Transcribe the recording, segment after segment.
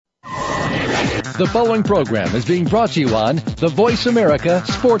The following program is being brought to you on the Voice America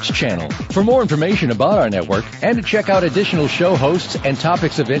Sports Channel. For more information about our network and to check out additional show hosts and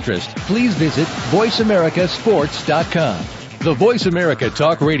topics of interest, please visit voiceamericasports.com. The Voice America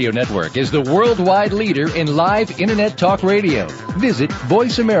Talk Radio Network is the worldwide leader in live Internet talk radio. Visit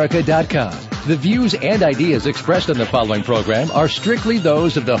voiceamerica.com. The views and ideas expressed on the following program are strictly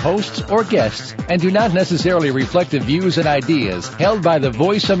those of the hosts or guests and do not necessarily reflect the views and ideas held by the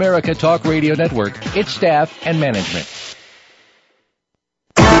Voice America Talk Radio Network, its staff, and management.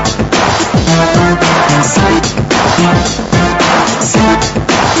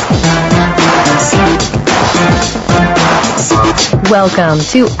 Welcome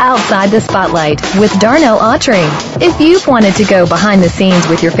to Outside the Spotlight with Darnell Autry. If you've wanted to go behind the scenes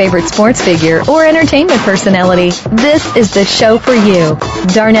with your favorite sports figure or entertainment personality, this is the show for you.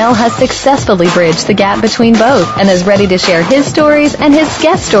 Darnell has successfully bridged the gap between both and is ready to share his stories and his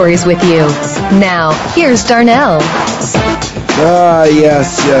guest stories with you. Now, here's Darnell.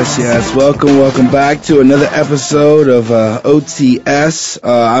 Yes. Welcome back to another episode of OTS.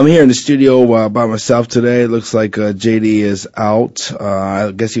 I'm here in the studio by myself today. It looks like JD is out.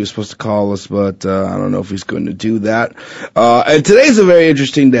 I guess he was supposed to call us, but I don't know if he's going to do that. And today's a very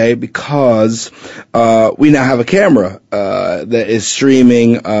interesting day because we now have a camera that is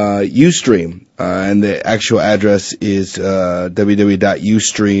streaming Ustream. And the actual address is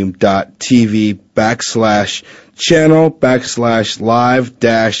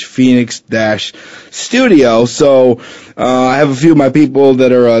www.ustream.tv/channel/live-phoenix-studio. So I have a few of my people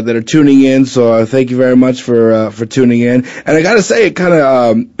that are tuning in. So thank you very much for tuning in. And I got to say, it kind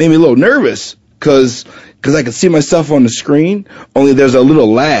of made me a little nervous because I can see myself on the screen. Only there's a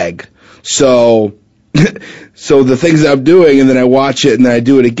little lag. So the things that I'm doing, and then I watch it, and then I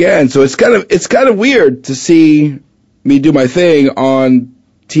do it again. So it's kind of weird to see me do my thing on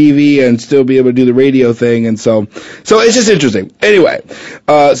TV and still be able to do the radio thing, and so it's just interesting. Anyway,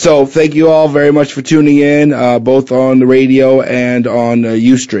 so thank you all very much for tuning in, both on the radio and on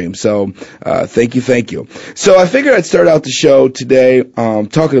Ustream. So thank you. So I figured I'd start out the show today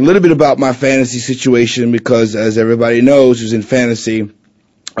talking a little bit about my fantasy situation because, as everybody knows who's in fantasy,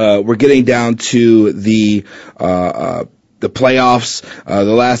 we're getting down to the playoffs, the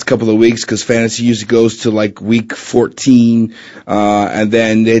last couple of weeks, because fantasy usually goes to like week 14, and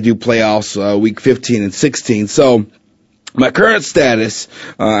then they do playoffs, week 15 and 16. So my current status,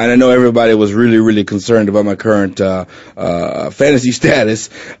 and I know everybody was really, really concerned about my current, fantasy status,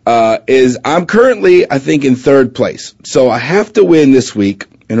 is I'm currently, I think, in third place. So I have to win this week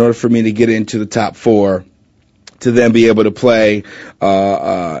in order for me to get into the top four, to then be able to play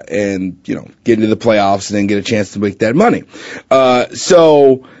and get into the playoffs and then get a chance to make that money.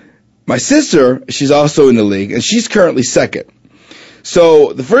 So my sister, she's also in the league, and she's currently second.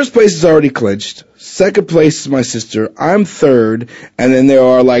 So the first place is already clinched. Second place is my sister. I'm third, and then there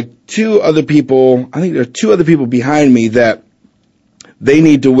are like two other people. I think there are two other people behind me that they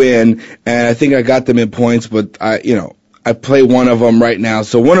need to win, and I think I got them in points, but I play one of them right now.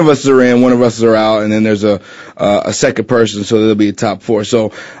 So one of us are in, one of us are out, and then there's a second person, so there'll be a top four.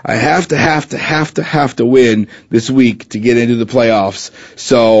 So I have to win this week to get into the playoffs.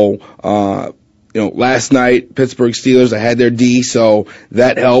 So, last night, Pittsburgh Steelers, I had their D, so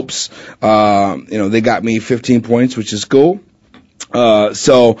that helps. They got me 15 points, which is cool.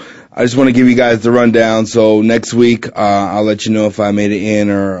 So I just want to give you guys the rundown. So next week, I'll let you know if I made it in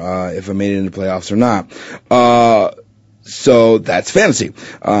or, if I made it in the playoffs or not. So that's fantasy.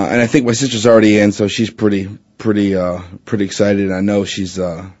 And I think my sister's already in, so she's pretty excited. I know she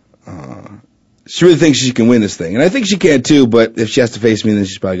really thinks she can win this thing. And I think she can too, but if she has to face me, then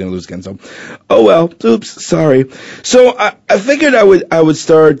she's probably going to lose again. So, oh well, oops, sorry. So I figured I would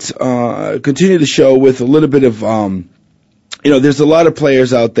start, continue the show with a little bit of, there's a lot of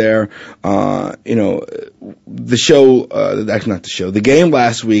players out there, the game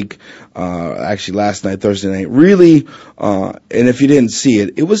last week, actually last night, Thursday night, really, and if you didn't see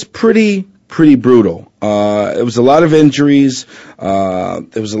it, it was pretty brutal. It was a lot of injuries.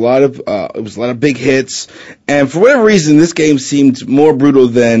 It was a lot of big hits. And for whatever reason, this game seemed more brutal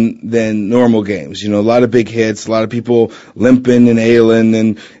than normal games. A lot of big hits, a lot of people limping and ailing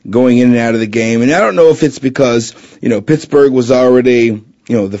and going in and out of the game. And I don't know if it's because, Pittsburgh was already,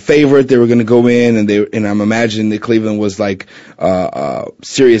 the favorite. They were going to go in, and I'm imagining that Cleveland was like,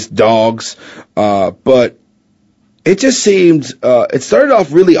 serious dogs. But it just seemed, it started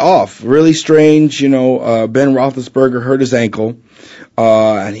off really strange. Ben Roethlisberger hurt his ankle,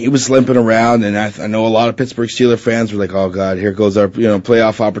 and he was limping around, and I know a lot of Pittsburgh Steelers fans were like, oh God, here goes our,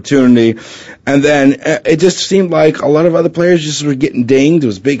 playoff opportunity. And then it just seemed like a lot of other players just were getting dinged. It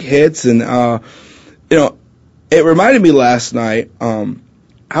was big hits, and, it reminded me last night,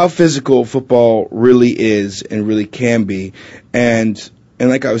 how physical football really is and really can be. And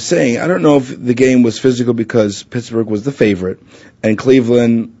like I was saying, I don't know if the game was physical because Pittsburgh was the favorite and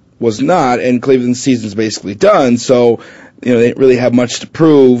Cleveland was not, and Cleveland's season's basically done. So, they didn't really have much to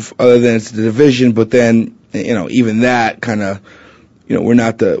prove other than it's the division. But then, even that kind of, we're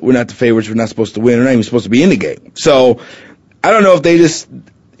not the favorites. We're not supposed to win. We're not even supposed to be in the game. So I don't know if they just,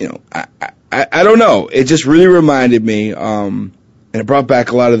 I don't know. It just really reminded me, and it brought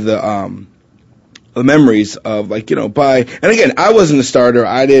back a lot of the memories of and again, I wasn't a starter.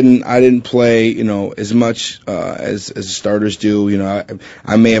 I didn't play, as much, as the starters do.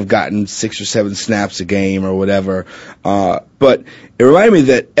 I may have gotten 6 or 7 snaps a game or whatever. But it reminded me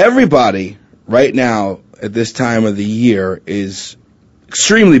that everybody right now at this time of the year is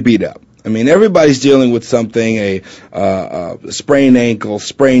extremely beat up. I mean, everybody's dealing with something, a sprained ankle,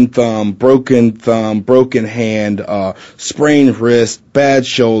 sprained thumb, broken hand, sprained wrist, bad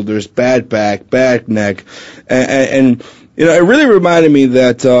shoulders, bad back, bad neck. And it really reminded me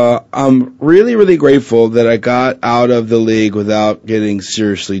that I'm really, really grateful that I got out of the league without getting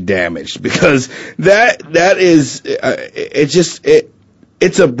seriously damaged, because that is,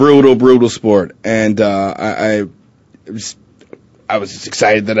 it's a brutal sport. And I was just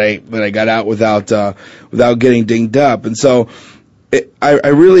excited that I got out without getting dinged up, and so I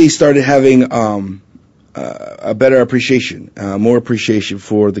really started having a better appreciation, more appreciation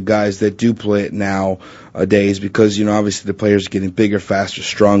for the guys that do play it nowadays, because obviously the players are getting bigger, faster,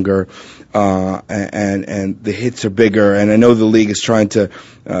 stronger, and the hits are bigger, and I know the league is trying to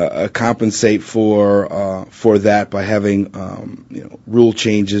compensate for that by having rule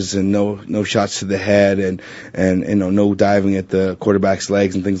changes and no shots to the head and no diving at the quarterback's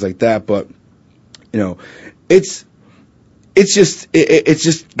legs and things like that. But it's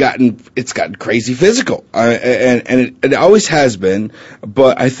gotten crazy physical, and it always has been,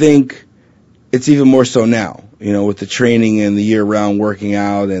 but I think it's even more so now. With the training and the year-round working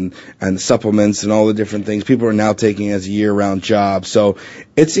out and the supplements and all the different things people are now taking as a year-round job. So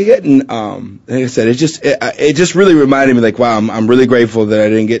it's getting, like I said, it just really reminded me, wow, I'm really grateful that I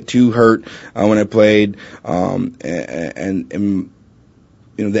didn't get too hurt when I played, and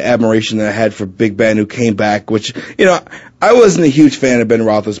the admiration that I had for Big Ben, who came back, which, I wasn't a huge fan of Ben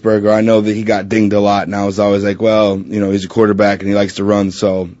Roethlisberger. I know that he got dinged a lot, and I was always like, well, he's a quarterback and he likes to run,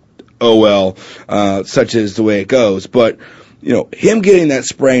 so oh well, such is the way it goes. But, him getting that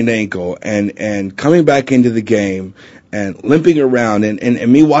sprained ankle and coming back into the game and limping around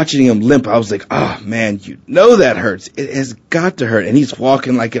and me watching him limp, I was like, oh man, that hurts. It has got to hurt. And he's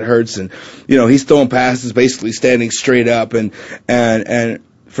walking like it hurts, and, he's throwing passes, basically standing straight up, and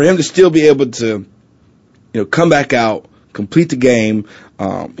for him to still be able to, come back out, complete the game,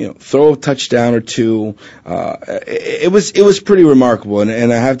 throw a touchdown or two. It was pretty remarkable,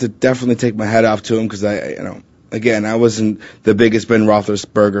 and I have to definitely take my hat off to him, because again, I wasn't the biggest Ben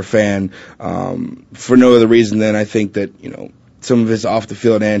Roethlisberger fan, for no other reason than I think that, some of his off the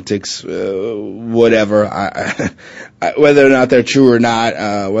field antics, whatever, whether or not they're true or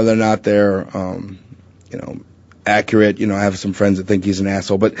not, whether or not they're, accurate. I have some friends that think he's an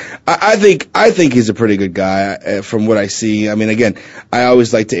asshole, but I think he's a pretty good guy from what I see. I mean, again, I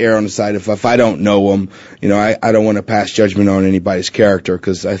always like to err on the side if I don't know him, I don't want to pass judgment on anybody's character,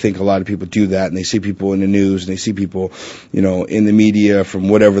 because I think a lot of people do that, and they see people in the news and they see people, in the media from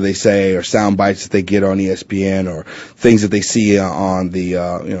whatever they say, or sound bites that they get on ESPN, or things that they see on the,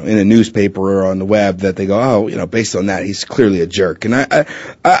 in a newspaper or on the web, that they go, oh, based on that, he's clearly a jerk. And I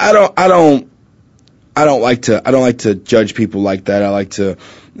don't like to judge people like that. I like to,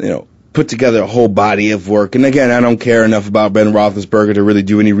 put together a whole body of work. And again, I don't care enough about Ben Roethlisberger to really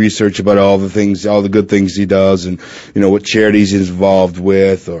do any research about all the good things he does, and, what charities he's involved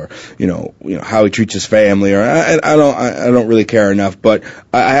with, or, how he treats his family, or I don't really care enough. But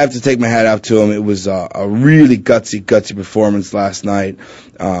I have to take my hat off to him. It was a really gutsy performance last night.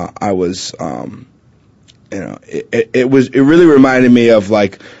 I was, it really reminded me of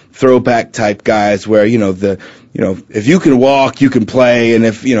throwback type guys where, if you can walk, you can play, and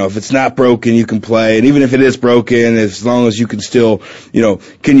if it's not broken, you can play, and even if it is broken, as long as you can still,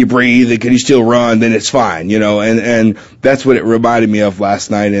 can you breathe and can you still run, then it's fine, and that's what it reminded me of last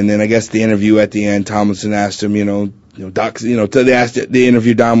night. And then I guess the interview at the end, Tomlinson asked him, They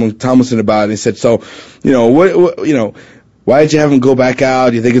interviewed Tomlinson about it, and he said, so, why did you have him go back out?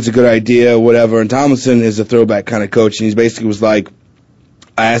 Do you think it's a good idea? Whatever. And Tomlinson is a throwback kind of coach, and he basically was like,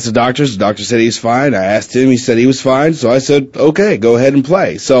 I asked the doctor said he was fine. I asked him, he said he was fine. So I said, okay, go ahead and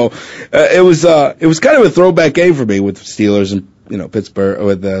play. So it was kind of a throwback game for me with the Steelers and Pittsburgh,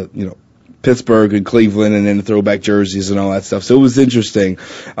 with Pittsburgh and Cleveland, and then the throwback jerseys and all that stuff. So it was interesting.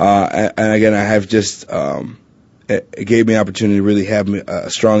 And again, I have just it gave me an opportunity to really have a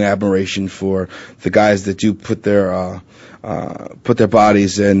strong admiration for the guys that do put their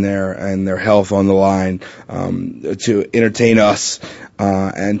bodies and their health on the line to entertain us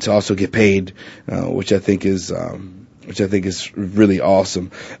and to also get paid, which I think is really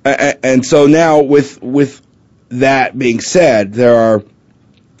awesome. And so now with that being said, there are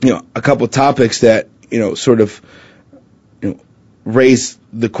a couple of topics that sort of raise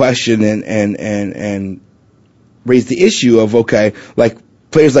the question and raise the issue of, okay, like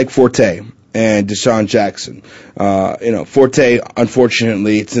players like Forte and Deshaun Jackson. Forte,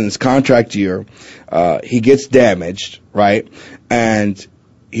 unfortunately, it's in his contract year. He gets damaged, right? And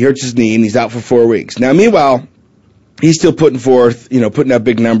he hurts his knee and he's out for 4 weeks. Now, meanwhile, he's still putting up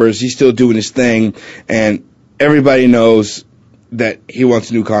big numbers. He's still doing his thing. And everybody knows that he wants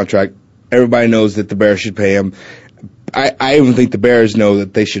a new contract. Everybody knows that the Bears should pay him. I even think the Bears know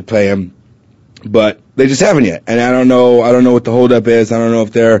that they should pay him, but they just haven't yet. And I don't know what the holdup is. I don't know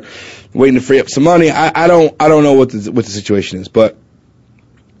if they're waiting to free up some money. I don't know what the situation is, but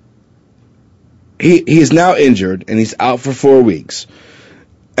he is now injured and he's out for 4 weeks.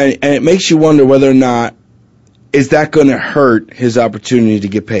 And it makes you wonder whether or not is that going to hurt his opportunity to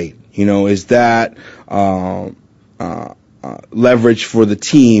get paid? Is that leverage for the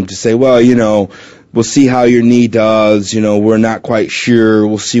team to say, well, we'll see how your knee does. We're not quite sure.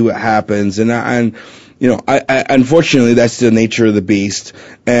 We'll see what happens. And I unfortunately, that's the nature of the beast.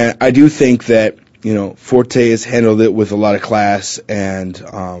 And I do think that, Forte has handled it with a lot of class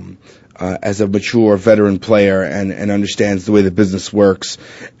and, as a mature veteran player and understands the way the business works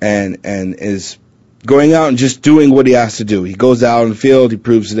and is going out and just doing what he has to do. He goes out in the field. He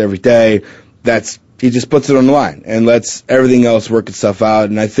proves it every day. He just puts it on the line and lets everything else work itself out.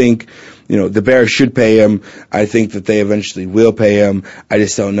 And I think, the Bears should pay him. I think that they eventually will pay him. I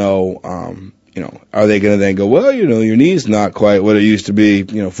just don't know, are they going to then go, well, your knee's not quite what it used to be,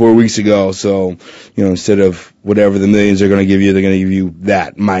 4 weeks ago. So, instead of whatever the millions they're going to give you, they're going to give you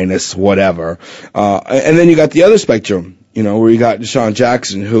that minus whatever. And then you got the other spectrum, where you got Deshaun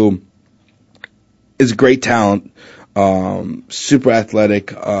Jackson, who is a great talent, super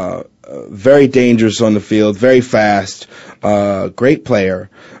athletic, very dangerous on the field, very fast, great player,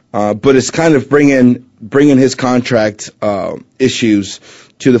 but it's kind of bringing his contract issues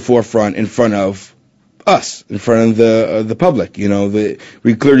to the forefront in front of us, in front of the public.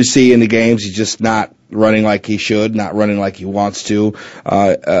 We clearly see in the games he's just not running like he should, not running like he wants to.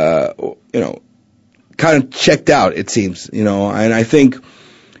 Kind of checked out, it seems. And I think,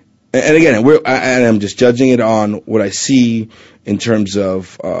 and again, I'm just judging it on what I see in terms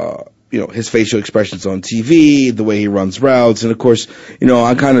of his facial expressions on TV, the way he runs routes, and of course,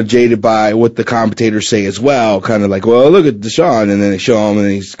 I'm kind of jaded by what the commentators say as well, kind of like, well, look at Deshaun, and then they show him,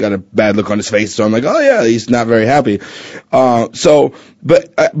 and he's got a bad look on his face, so I'm like, oh yeah, he's not very happy.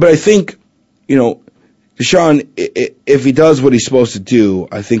 But I think, Deshaun, if he does what he's supposed to do,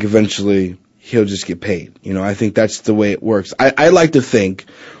 I think eventually he'll just get paid. I think that's the way it works. I like to think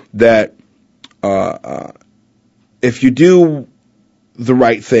that if you do the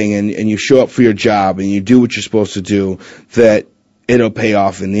right thing and you show up for your job and you do what you're supposed to do, that it'll pay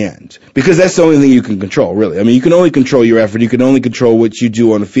off in the end. Because that's the only thing you can control, really. I mean, you can only control your effort. You can only control what you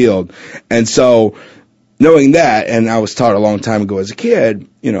do on the field. And so knowing that, and I was taught a long time ago as a kid,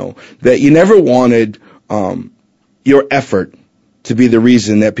 that you never wanted your effort to be the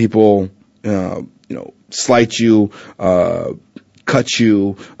reason that people, slight you, cut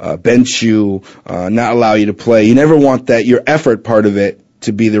you, bench you, not allow you to play. You never want that, your effort part of it,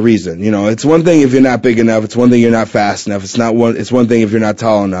 to be the reason. It's one thing if you're not big enough. It's one thing you're not fast enough. It's one thing if you're not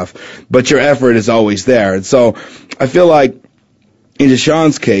tall enough. But your effort is always there. And so I feel like in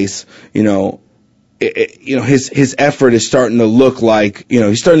Deshaun's case, his effort is starting to look like,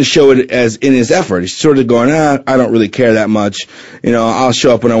 he's starting to show it as in his effort. He's sort of going, I don't really care that much. I'll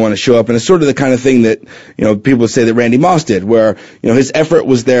show up when I want to show up. And it's sort of the kind of thing that, people say that Randy Moss did, where, his effort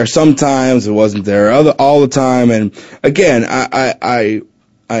was there sometimes, it wasn't there all the time. And again, I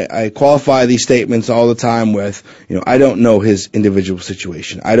I qualify these statements all the time with, I don't know his individual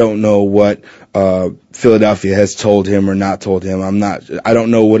situation. I don't know what Philadelphia has told him or not told him. I don't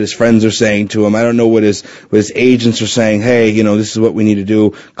know what his friends are saying to him. I don't know what his agents are saying. Hey, this is what we need to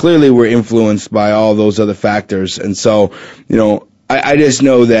do. Clearly, we're influenced by all those other factors, and so, I just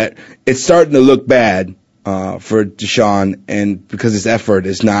know that it's starting to look bad for Deshaun, and because his effort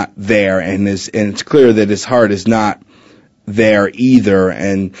is not there, and it's clear that his heart is not there either.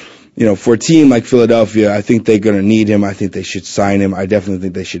 And for a team like Philadelphia, I think they're going to need him. I think they should sign him. I definitely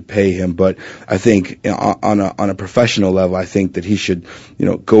think they should pay him. But I think on a professional level, I think that he should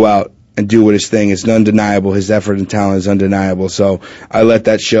go out and do what his thing is. Undeniable. His effort and talent is undeniable. So I let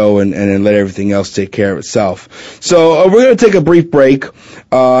that show and then let everything else take care of itself. So we're going to take a brief break,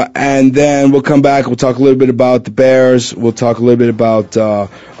 and then we'll come back. We'll talk a little bit about the Bears. We'll talk a little bit about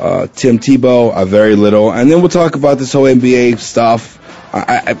Tim Tebow, very little, and then we'll talk about this whole NBA stuff.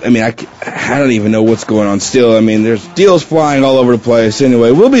 I don't even know what's going on still. There's deals flying all over the place.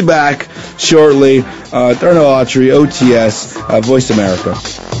 Anyway, we'll be back shortly. Darnell Autry, OTS, Voice America.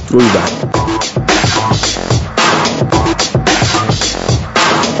 We'll be back.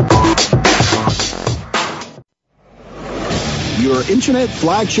 Your internet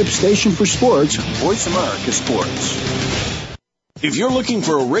flagship station for sports, Voice America Sports. If you're looking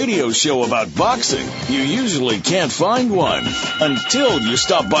for a radio show about boxing, you usually can't find one until you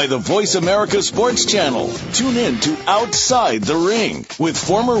stop by the Voice America Sports Channel. Tune in to Outside the Ring with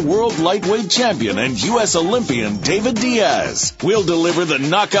former world lightweight champion and U.S. Olympian David Diaz. We'll deliver the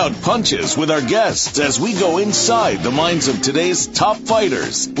knockout punches with our guests as we go inside the minds of today's top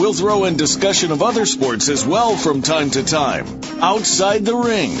fighters. We'll throw in discussion of other sports as well from time to time. Outside the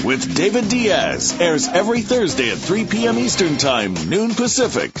Ring with David Diaz airs every Thursday at 3 p.m. Eastern Time, noon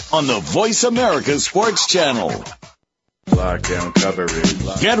Pacific, on the Voice America Sports Channel. Lockdown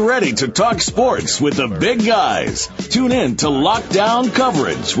coverage. Get ready to talk sports with the big guys. Tune in to Lockdown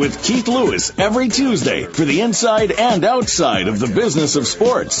Coverage with Keith Lewis every Tuesday for the inside and outside of the business of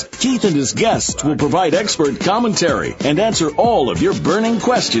sports. Keith and his guests will provide expert commentary and answer all of your burning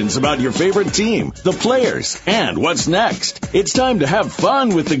questions about your favorite team, the players, and what's next. It's time to have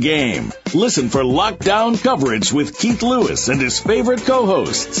fun with the game. Listen for Lockdown Coverage with Keith Lewis and his favorite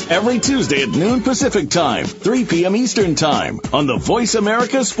co-hosts every Tuesday at noon Pacific Time, 3 p.m. Eastern Time on the Voice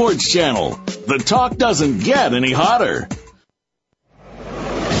America Sports Channel. The talk doesn't get any hotter.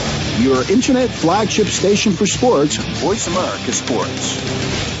 Your internet flagship station for sports, Voice America Sports.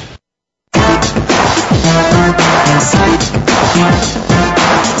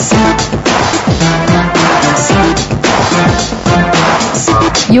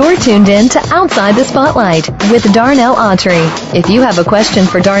 You're tuned in to Outside the Spotlight with Darnell Autry. If you have a question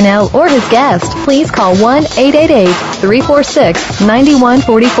for Darnell or his guest, please call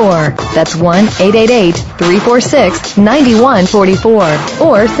 1-888-346-9144. That's 1-888-346-9144.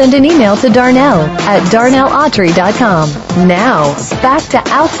 Or send an email to Darnell at darnellautry.com. Now, back to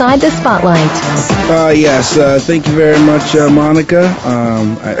Outside the Spotlight. Yes, thank you very much, Monica.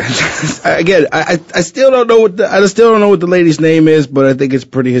 I still don't know what the lady's name is, but I think it's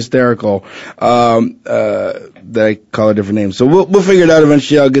pretty hysterical that I call her different names. So we'll figure it out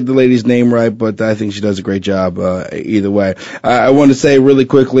eventually. I'll get the lady's name right, but I think she does a great job either way. I want to say really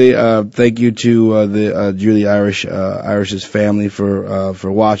quickly thank you to the Julie Irish's family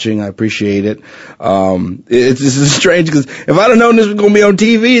for watching. I appreciate it. This is strange because if I'd have known this was going to be on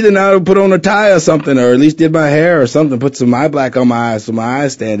TV, then I would put on a tie or something, or at least did my hair or something, put some eye black on my eyes so my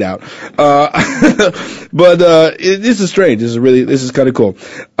eyes stand out. But this is strange. This is kind of cool.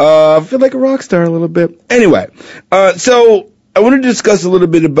 I feel like a rock star a little bit. Anyway, so I wanted to discuss a little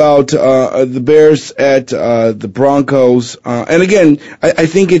bit about the Bears at the Broncos. And again, I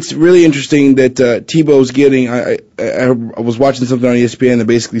think it's really interesting that Tebow's getting. I was watching something on ESPN that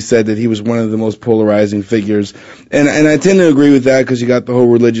basically said that he was one of the most polarizing figures, and I tend to agree with that because you got the whole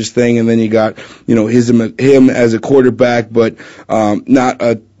religious thing, and then you got him as a quarterback, but not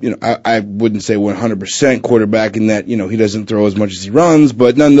a. I wouldn't say 100% quarterback in that, he doesn't throw as much as he runs,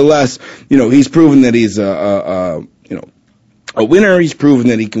 but nonetheless, he's proven that he's a winner. He's proven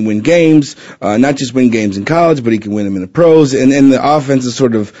that he can win games, not just win games in college, but he can win them in the pros. And the offense is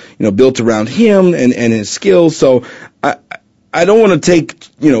sort of, built around him and his skills. So I don't want to take,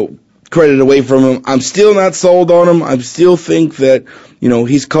 credit away from him. I'm still not sold on him. I still think that,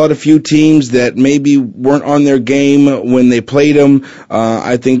 he's caught a few teams that maybe weren't on their game when they played him.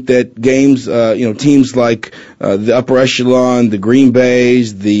 I think that games, teams like the upper echelon, the Green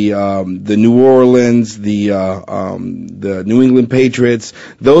Bays, the New Orleans, the New England Patriots,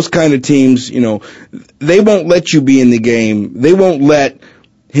 those kind of teams, they won't let you be in the game. They won't let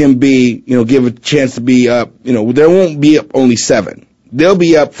him give a chance to be up, there won't be up only 7. They'll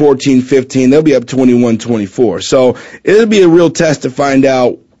be up 14-15. They'll be up 21-24. So it'll be a real test to find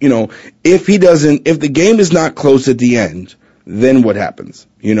out, if the game is not close at the end, then what happens,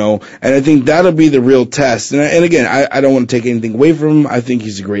 And I think that'll be the real test. And again, I don't want to take anything away from him. I think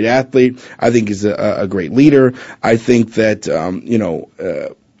he's a great athlete. I think he's a great leader. I think that,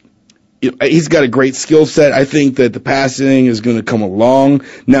 he's got a great skill set. I think that the passing is going to come along.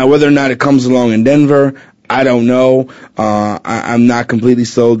 Now, whether or not it comes along in Denver, I don't know. I'm not completely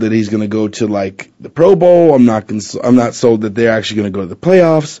sold that he's going to go to the Pro Bowl. I'm not sold that they're actually going to go to the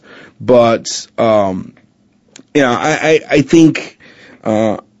playoffs. But I think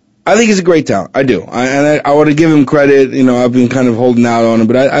he's a great talent. I do. I want to give him credit. I've been kind of holding out on him,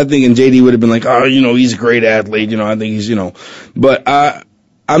 but I think JD would have been like, he's a great athlete. I think he's but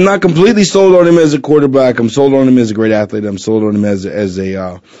I'm not completely sold on him as a quarterback. I'm sold on him as a great athlete. I'm sold on him as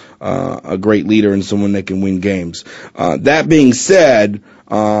a great leader and someone that can win games. That being said,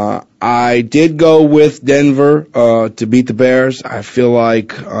 I did go with Denver to beat the Bears. I feel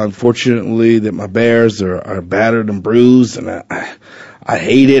like, unfortunately, that my Bears are battered and bruised, and I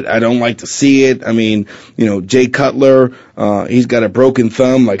hate it. I don't like to see it. I mean, Jay Cutler, he's got a broken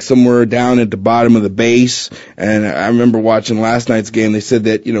thumb, somewhere down at the bottom of the base. And I remember watching last night's game. They said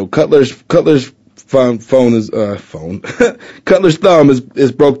that, Cutler's Cutler's thumb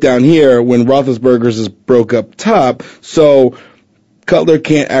is broke down here when Roethlisberger's is broke up top. So Cutler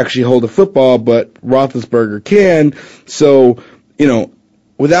can't actually hold a football, but Roethlisberger can. So,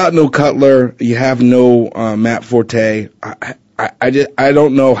 without no Cutler, you have no Matt Forte. I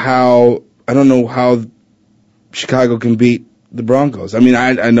don't know how Chicago can beat the Broncos. I mean,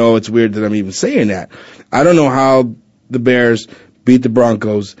 I know it's weird that I'm even saying that. I don't know how the Bears beat the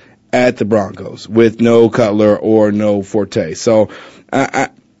Broncos at the Broncos with no Cutler or no Forte. So I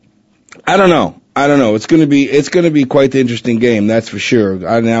don't know. It's going to be quite the interesting game, that's for sure.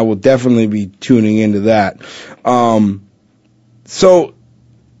 And I will definitely be tuning into that. So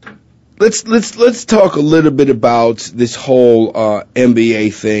let's talk a little bit about this whole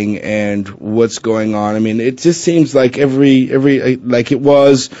NBA thing and what's going on. I mean, it just seems like like it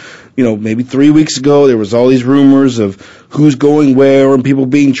was, maybe 3 weeks ago, there was all these rumors of who's going where and people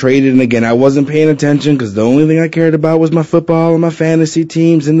being traded. And again, I wasn't paying attention because the only thing I cared about was my football and my fantasy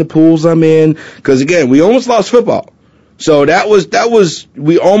teams and the pools I'm in. Because again, we almost lost football. So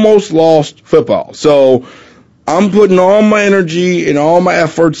we almost lost football. So I'm putting all my energy and all my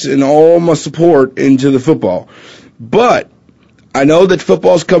efforts and all my support into the football. But I know that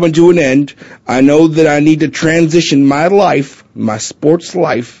football's coming to an end. I know that I need to transition my life, my sports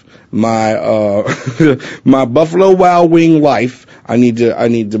life, my my Buffalo Wild Wing life. I need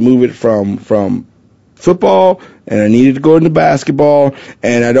to move it from football, and I needed to go into basketball,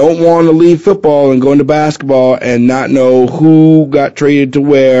 and I don't want to leave football and go into basketball and not know who got traded to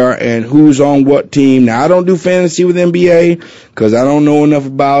where and who's on what team. Now, I don't do fantasy with NBA because I don't know enough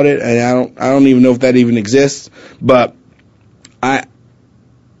about it, and I don't even know if that even exists, but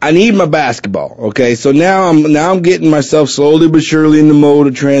I need my basketball, okay? So now I'm getting myself slowly but surely in the mode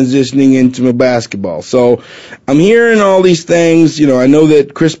of transitioning into my basketball. So I'm hearing all these things. I know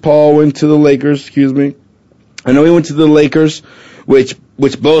that Chris Paul went to the Lakers, I know he went to the Lakers, which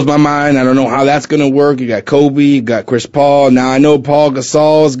blows my mind. I don't know how that's going to work. You got Kobe, you got Chris Paul. Now I know Paul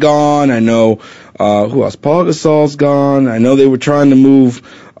Gasol is gone. I know, who else? Paul Gasol's gone. I know they were trying to move,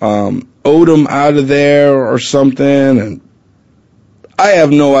 Odom out of there or something, and I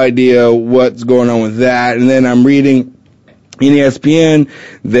have no idea what's going on with that. And then I'm reading in ESPN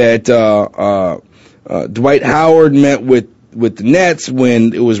that Dwight Howard met with the Nets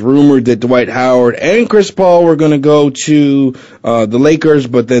when it was rumored that Dwight Howard and Chris Paul were going to go to the Lakers,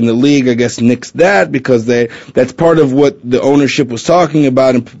 but then the league, I guess, nixed that because that's part of what the ownership was talking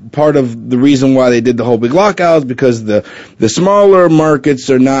about, and part of the reason why they did the whole big lockout is because the smaller markets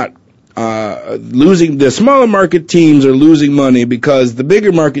are not losing. The smaller market teams are losing money because the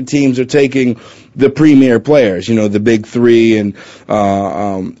bigger market teams are taking the premier players, the big three in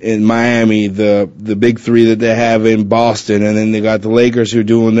Miami, the big three that they have in Boston, and then they got the Lakers who are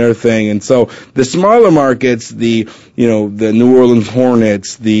doing their thing. And so the smaller markets, the New Orleans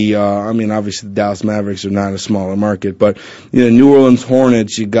Hornets, obviously the Dallas Mavericks are not a smaller market, but New Orleans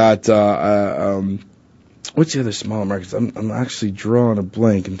Hornets, you got what's the other smaller markets? I'm actually drawing a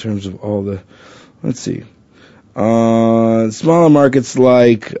blank in terms of all the. Let's see. Smaller markets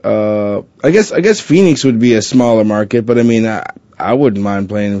like I guess Phoenix would be a smaller market, but I mean I wouldn't mind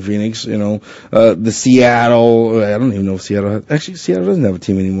playing in Phoenix. The Seattle. I don't even know if Seattle doesn't have a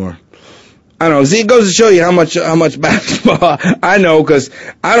team anymore. I don't know. See, it goes to show you how much basketball I know, because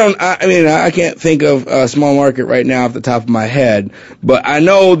I can't think of a small market right now off the top of my head, but I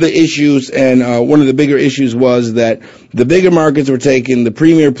know the issues, and one of the bigger issues was that the bigger markets were taking the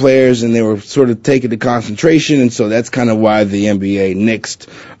premier players, and they were sort of taking the concentration, and so that's kind of why the NBA nixed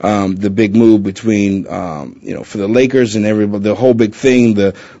the big move between for the Lakers and everybody, the whole big thing,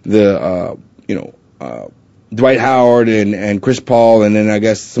 Dwight Howard and Chris Paul, and then I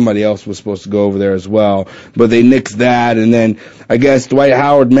guess somebody else was supposed to go over there as well, but they nixed that, and then I guess Dwight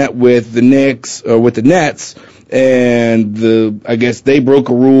Howard met with the Nets, and I guess they broke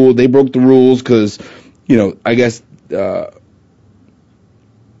the rules because, I guess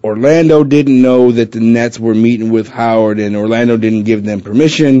Orlando didn't know that the Nets were meeting with Howard, and Orlando didn't give them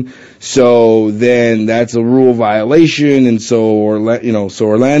permission. So then that's a rule violation, and so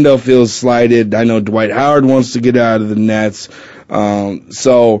Orlando feels slighted. I know Dwight Howard wants to get out of the Nets. I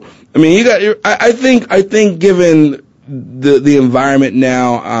think given the environment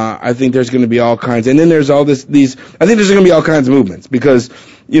now, I think there's going to be all kinds, and then there's all I think there's going to be all kinds of movements because.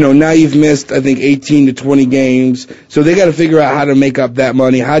 Now you've missed, I think, 18 to 20 games. So they got to figure out how to make up that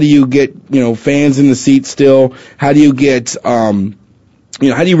money. How do you get, fans in the seats still? How do you get, how do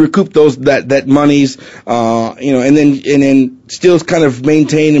you recoup that monies, and then still kind of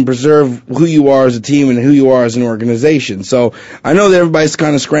maintain and preserve who you are as a team and who you are as an organization. So I know that everybody's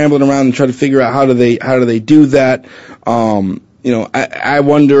kind of scrambling around and trying to figure out how do they do that. I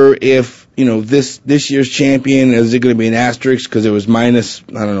wonder if, this year's champion, is it going to be an asterisk because it was minus,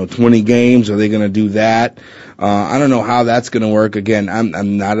 20 games? Are they going to do that? I don't know how that's going to work. Again,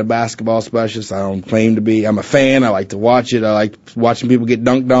 I'm not a basketball specialist. I don't claim to be. I'm a fan. I like to watch it. I like watching people get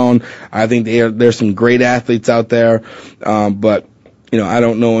dunked on. I think there's some great athletes out there. But, I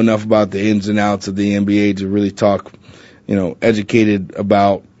don't know enough about the ins and outs of the NBA to really talk, educated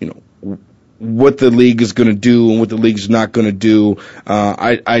about, what the league is going to do and what the league's not going to do.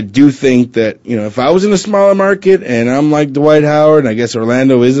 I do think that, if I was in a smaller market and I'm like Dwight Howard, and I guess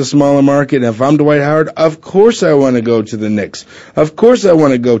Orlando is a smaller market, and if I'm Dwight Howard, of course I want to go to the Knicks. Of course I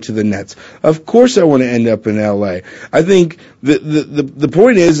want to go to the Nets. Of course I want to end up in LA. I think the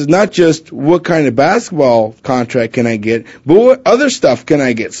point is not just what kind of basketball contract can I get, but what other stuff can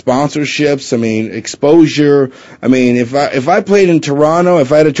I get? Sponsorships, exposure. If I played in Toronto,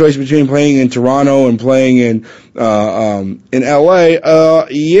 if I had a choice between playing in Toronto and playing in LA,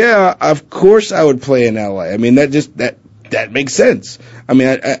 of course I would play in LA. That makes sense.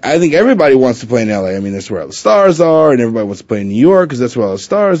 I think everybody wants to play in LA. That's where all the stars are, and everybody wants to play in New York because that's where all the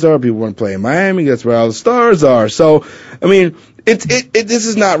stars are. People want to play in Miami, that's where all the stars are. So, this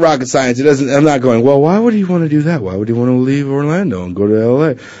is not rocket science. I'm not going, well, why would he want to do that? Why would he want to leave Orlando and go to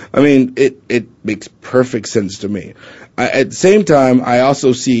LA? It makes perfect sense to me. At the same time, I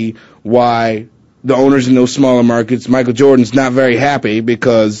also see why the owners in those smaller markets, Michael Jordan's not very happy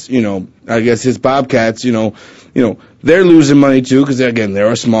because, I guess his Bobcats, they're losing money too because, again,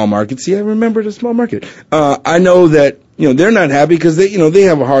 they're a small market. See, I remember the small market. I know that, they're not happy because they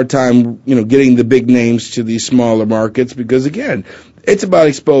have a hard time, getting the big names to these smaller markets because, again, it's about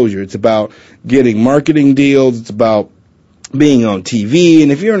exposure. It's about getting marketing deals. It's about being on TV,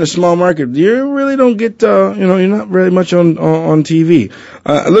 and if you're in a small market, you really don't get, you're not really much on TV.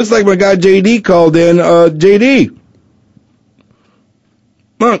 It looks like my guy JD called in. JD,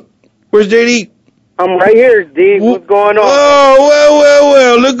 Monk, where's JD? I'm right here, Steve. What's going on? Oh,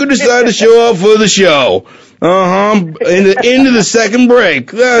 well, look who decided to show up for the show. Into the second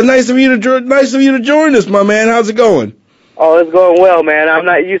break. Nice of you to join us, my man. How's it going? Oh, it's going well, man. I'm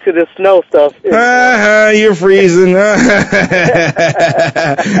not used to this snow stuff. You're freezing. Are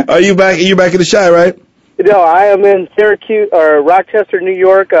you back? You're back in the Chi, right? No, I am in Syracuse or Rochester, New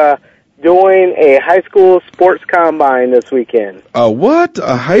York, doing a high school sports combine this weekend. What?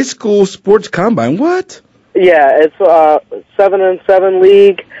 A high school sports combine? What? Yeah, it's 7-on-7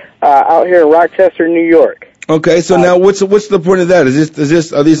 league out here in Rochester, New York. Okay, so now what's the point of that?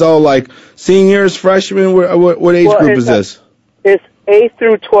 Are these all like seniors, freshmen? What age group is this? It's 8th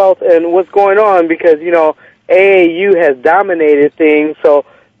through 12th, and what's going on because AAU has dominated things. So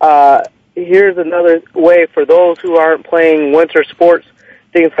here's another way for those who aren't playing winter sports,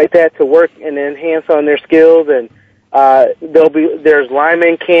 things like that, to work and enhance on their skills. And there's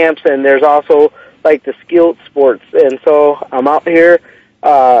lineman camps, and there's also like the skilled sports. And so I'm out here.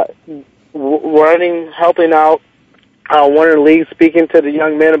 Helping out one of the leagues, speaking to the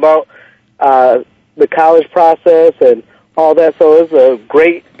young men about the college process and all that. So it's a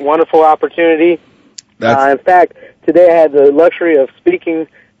great, wonderful opportunity. In fact, today I had the luxury of speaking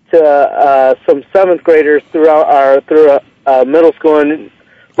to some 7th graders through middle school and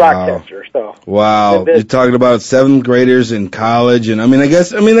Rochester. So wow, you're talking about 7th graders in college, and I guess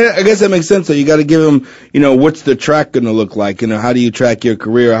that makes sense. So you got to give them, what's the track going to look like? How do you track your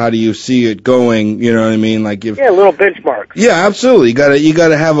career? How do you see it going? You know what I mean? Like little benchmarks. Yeah, absolutely. You got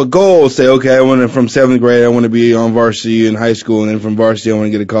to have a goal. Say, okay, I want to from 7th grade, I want to be on varsity in high school, and then from varsity, I want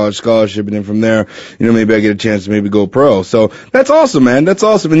to get a college scholarship, and then from there, maybe I get a chance to maybe go pro. So that's awesome, man. That's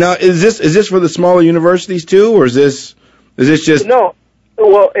awesome. And now, is this for the smaller universities too, or is this just no?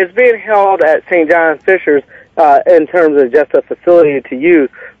 Well, it's being held at St. John Fisher's in terms of just a facility to use,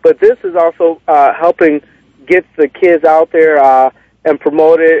 but this is also helping get the kids out there and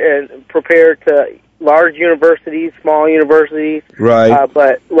promote it and prepare to large universities, small universities. Right.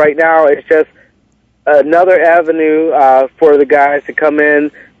 But right now, it's just another avenue for the guys to come in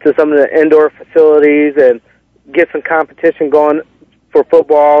to some of the indoor facilities and get some competition going for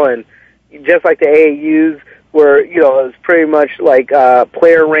football, and just like the AAUs, where, it's pretty much like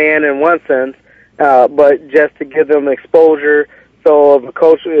player ran in one sense, but just to give them exposure. So if a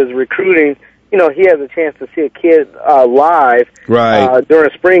coach is recruiting, he has a chance to see a kid live during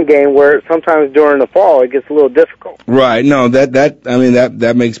a spring game, where sometimes during the fall it gets a little difficult. Right. No,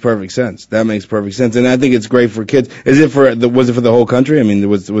 that makes perfect sense. That makes perfect sense, and I think it's great for kids. Was it for the whole country?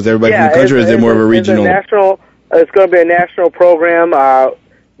 Was everybody from the country, or is it more of a regional? It's going to be a national program.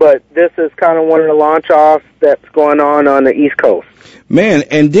 But this is kind of one of the launch-offs that's going on the East Coast. Man,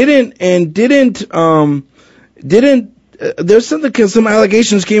 and didn't there's some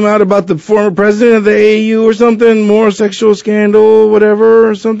allegations came out about the former president of the AAU or something, more sexual scandal, whatever,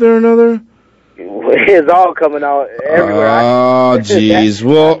 or something or another? It's all coming out everywhere. Oh, jeez.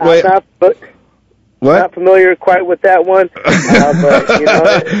 Well, wait. What? Not familiar quite with that one, but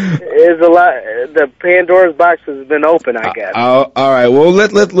it's a lot. The Pandora's box has been open, I guess. All right. Well,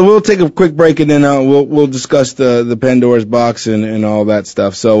 we'll take a quick break, and then we'll discuss the Pandora's box and all that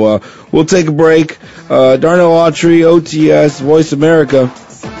stuff. So we'll take a break. Darnell Autry, OTS, Voice America.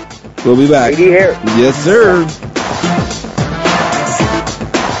 We'll be back. Right here. Yes, sir.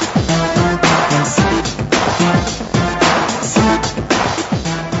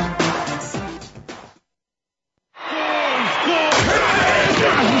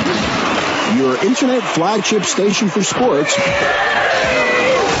 Internet flagship station for sports.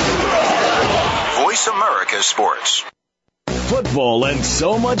 Voice America Sports. Football and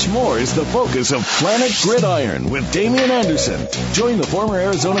so much more is the focus of Planet Gridiron with Damian Anderson. Join the former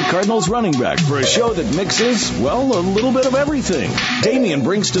Arizona Cardinals running back for a show that mixes, a little bit of everything. Damian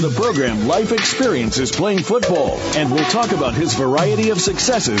brings to the program life experiences playing football, and we'll talk about his variety of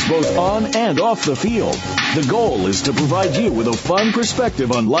successes both on and off the field. The goal is to provide you with a fun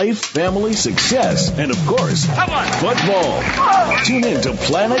perspective on life, family, success, and of course, football. Tune in to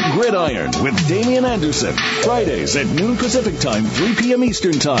Planet Gridiron with Damian Anderson, Fridays at noon Pacific Time, 3 p.m.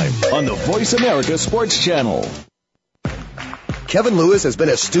 Eastern Time on the Voice America Sports Channel. Kevin Lewis has been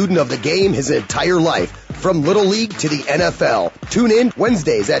a student of the game his entire life, from Little League to the NFL. Tune in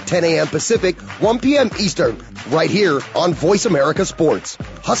Wednesdays at 10 a.m. Pacific, 1 p.m. Eastern, right here on Voice America Sports.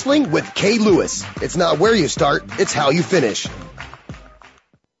 Hustling with Kay Lewis. It's not where you start, it's how you finish.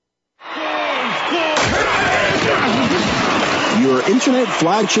 Your internet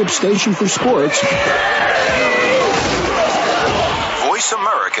flagship station for sports. Voice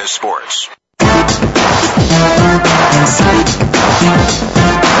America Sports.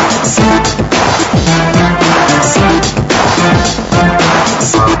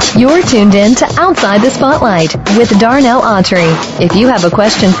 You're tuned in to Outside the Spotlight with Darnell Autry. If you have a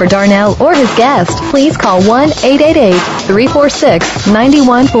question for Darnell or his guest, please call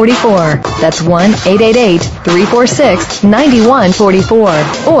 1-888-346-9144. That's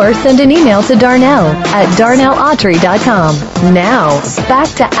 1-888-346-9144. Or send an email to Darnell at darnellautry.com. Now, back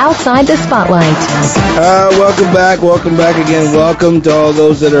to Outside the Spotlight. Welcome back again. Welcome to all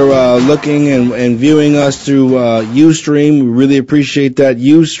those that are looking and viewing us through Ustream. We really appreciate that.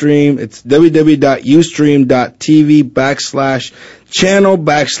 Ustream. It's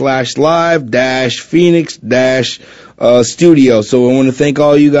www.ustream.tv/channel/live-phoenix-studio. So I want to thank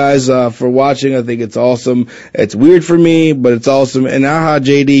all you guys for watching. I think it's awesome. It's weird for me, but it's awesome. And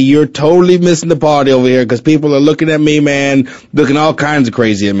JD, you're totally missing the party over here because people are looking at me, man, looking all kinds of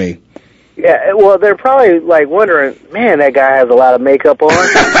crazy at me. Yeah, well, they're probably like wondering, man, that guy has a lot of makeup on. Well,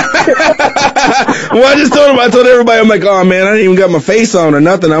 I just told everybody, I'm like, oh man, I didn't even got my face on or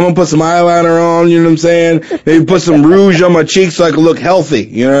nothing. I'm gonna put some eyeliner on, you know what I'm saying? Maybe put some rouge on my cheeks so I can look healthy,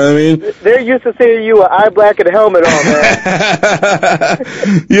 you know what I mean? They're used to seeing you with eye black and a helmet on, man.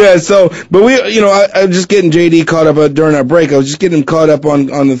 Yeah, so, but I was just getting JD caught up during our break. I was just getting him caught up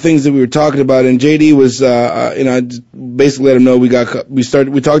on the things that we were talking about, and JD was, I basically let him know we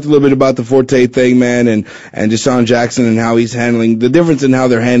talked a little bit about the Forte thing, man, and Deshaun Jackson and how he's handling the difference in how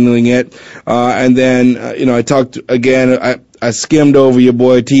they're handling it. And then, I talked again, I skimmed over your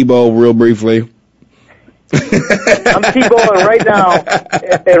boy Tebow real briefly. I'm Tebowing right now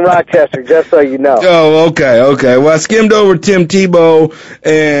in Rochester, just so you know. Oh, okay. Well, I skimmed over Tim Tebow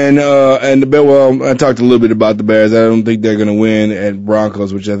and the Bears. Well, I talked a little bit about the Bears. I don't think they're going to win at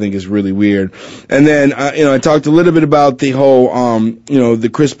Broncos, which I think is really weird. And then, I talked a little bit about the whole, the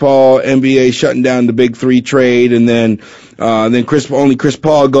Chris Paul NBA shutting down the Big Three trade, and then Chris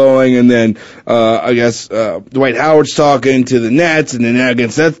Paul going, and then I guess Dwight Howard's talking to the Nets, and then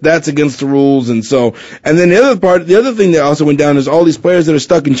that's against the rules, and then the other thing that also went down is all these players that are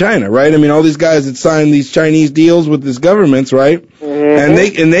stuck in China, right? I mean, all these guys that signed these Chinese deals with these governments, right?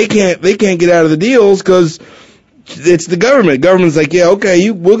 Mm-hmm. And they can't get out of the deals because it's the government. Government's like, yeah,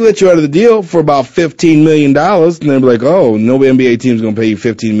 okay, we'll let you out of the deal for about $15 million, and they'll be like, oh, no NBA team's gonna pay you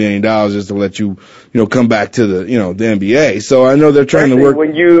 $15 million just to let you, come back to the NBA. So I know they're trying to work.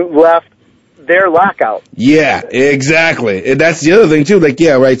 When you left their lockout. Yeah, exactly. And that's the other thing too. Like,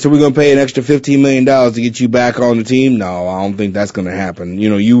 yeah, right. So we're gonna pay an extra $15 million to get you back on the team. No, I don't think that's gonna happen.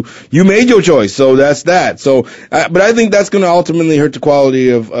 You made your choice, so that's that. So, but I think that's gonna ultimately hurt the quality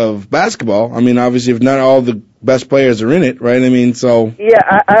of basketball. I mean, obviously, if not all the best players are in it, right? I mean, so.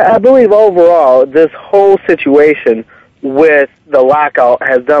 Yeah, I believe overall this whole situation with the lockout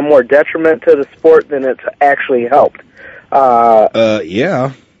has done more detriment to the sport than it's actually helped.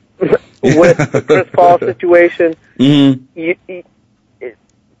 Yeah. With the Chris Paul situation,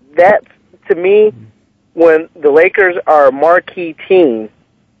 that, to me, when the Lakers are a marquee team,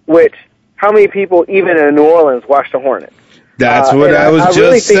 which how many people, even in New Orleans, watch the Hornets? That's what I was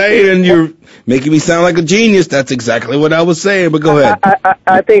just saying. You're making me sound like a genius. That's exactly what I was saying, but go ahead.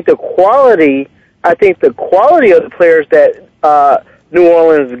 I think the quality of the players that New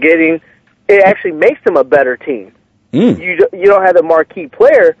Orleans is getting, it actually makes them a better team. You don't have the marquee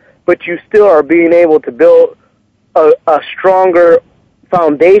player, but you still are being able to build a stronger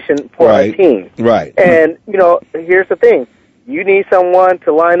foundation for a team. Right. And, here's the thing. You need someone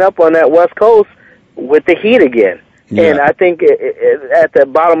to line up on that West Coast with the Heat again. Yeah. And I think at the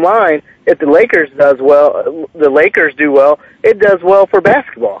bottom line, if the Lakers do well, it does well for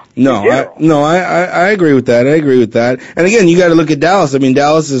basketball. I agree with that. And again, you got to look at Dallas. I mean,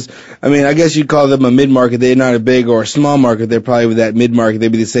 I guess you'd call them a mid-market. They're not a big or a small market. They're probably with that mid-market.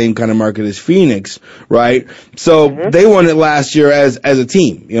 They'd be the same kind of market as Phoenix, right? So they won it last year as a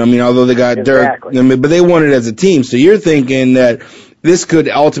team. Although they got Dirk, but they won it as a team. So you're thinking that this could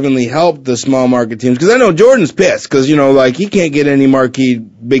ultimately help the small market teams, because I know Jordan's pissed because he can't get any marquee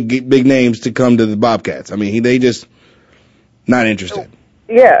big names to come to the Bobcats. I mean, they just not interested.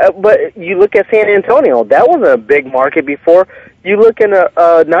 Yeah, but you look at San Antonio. That wasn't a big market before. You look in the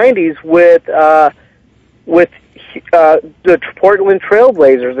 '90s with the Portland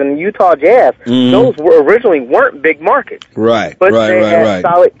Trailblazers and Utah Jazz. Those originally weren't big markets, right? But they had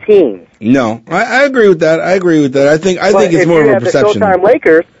solid teams. No, I agree with that. I think it's more of a perception. The Showtime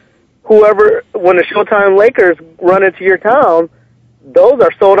Lakers, when the Showtime Lakers run into your town, those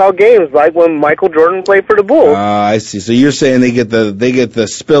are sold out games, like when Michael Jordan played for the Bulls. I see. So you're saying they get the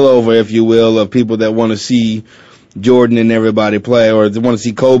spillover, if you will, of people that want to see Jordan and everybody play, or they want to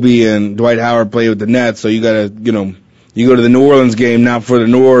see Kobe and Dwight Howard play with the Nets. So you gotta, you go to the New Orleans game, not for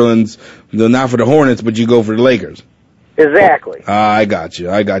the Hornets, but you go for the Lakers. Exactly. I got you.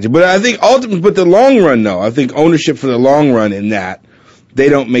 But I think but the long run, though, I think ownership for the long run in that, they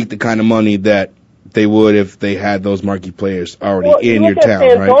don't make the kind of money that they would if they had those marquee players already in your town,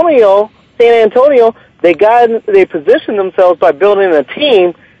 right? San Antonio, they positioned themselves by building a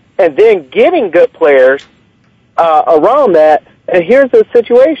team and then getting good players around that. And here's the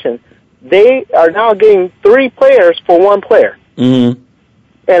situation. They are now getting 3 players for 1 player. Mm-hmm.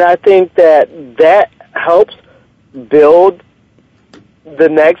 And I think that helps build the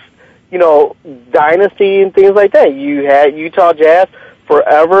next, dynasty and things like that. You had Utah Jazz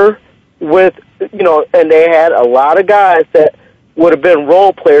forever with, and they had a lot of guys that would have been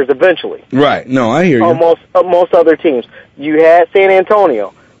role players eventually. Right. No, I hear you. Most other teams. You had San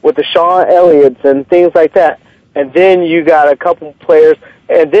Antonio with the Sean Elliott's and things like that. And then you got a couple players,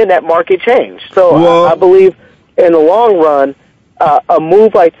 and then that market changed. So I believe in the long run, a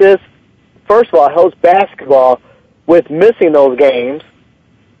move like this, first of all, helps basketball with missing those games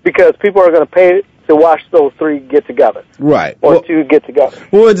because people are going to pay to watch those three get together. Right. Or two get together.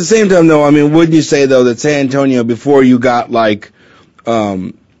 Well, at the same time, though, I mean, wouldn't you say, though, that San Antonio, before you got, like,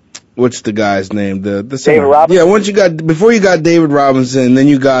 what's the guy's name? The David Robinson? Yeah, before you got David Robinson, then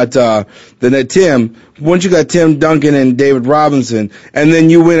you got once you got Tim Duncan and David Robinson, and then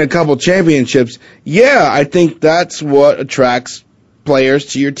you win a couple championships, yeah, I think that's what attracts players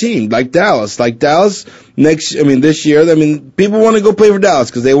to your team, like Dallas. This year, people want to go play for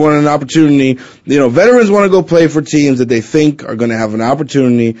Dallas because they want an opportunity. Veterans want to go play for teams that they think are going to have an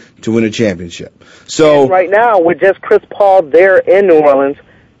opportunity to win a championship. So and right now, with just Chris Paul there in New Orleans,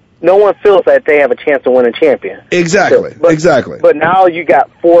 no one feels that they have a chance to win a champion. Exactly. Exactly. But now you got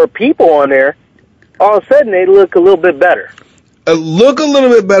four people on there. All of a sudden, they look a little bit better. Look a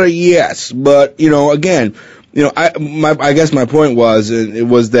little bit better, yes. But again. I guess my point was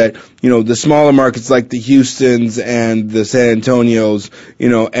that, the smaller markets like the Houstons and the San Antonios,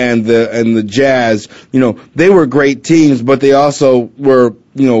 and the Jazz, they were great teams, but they also were,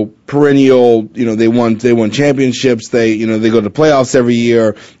 perennial, they won championships, they go to playoffs every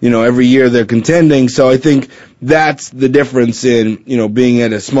year, every year they're contending. So I think that's the difference in, being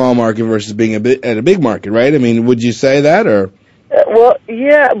at a small market versus being at a big market, right? I mean, would you say that, or? Well,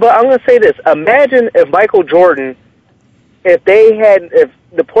 yeah, but I'm going to say this. Imagine if Michael Jordan, if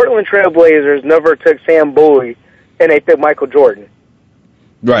the Portland Trail Blazers never took Sam Bowie and they took Michael Jordan.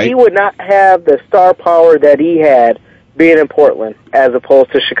 Right. He would not have the star power that he had being in Portland as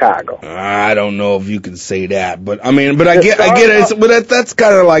opposed to Chicago. I don't know if you can say that, but I get it. But that's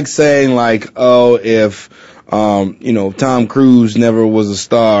kind of like saying, like, if Tom Cruise never was a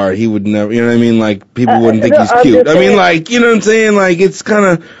star, he would never, you know what I mean? Like, people wouldn't think he's cute. I mean, like, you know what I'm saying? Like, it's kind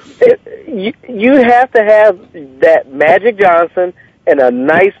of... You have to have that Magic Johnson and a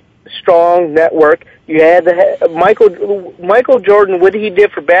nice, strong network. You had to have Michael Jordan, what he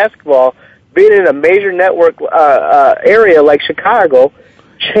did for basketball, being in a major network area like Chicago,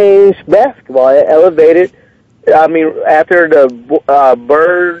 changed basketball. It elevated, after the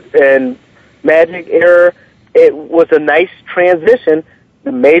Bird and Magic era, it was a nice transition.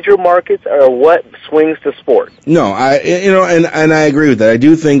 The major markets are what swings the sport. No, and I agree with that. I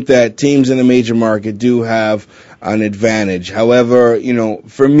do think that teams in a major market do have an advantage. However,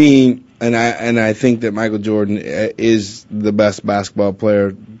 for me, and I think that Michael Jordan is the best basketball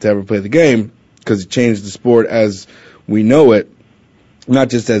player to ever play the game because it changed the sport as we know it. Not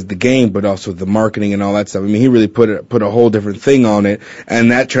just as the game, but also the marketing and all that stuff. I mean, he really put a whole different thing on it,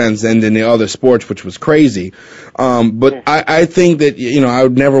 and that transcended the other sports, which was crazy. But I think that, I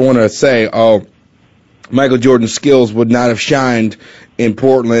would never want to say, Michael Jordan's skills would not have shined in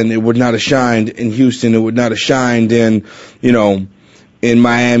Portland, it would not have shined in Houston, it would not have shined in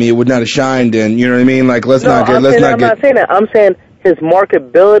Miami, it would not have shined in, you know what I mean? Like, I'm not saying that. I'm saying his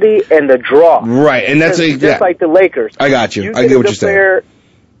marketability and the draw. Right, and that's just like the Lakers. I got you. I get what you're saying. Player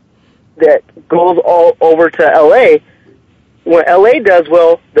that goes all over to L.A. When L.A. does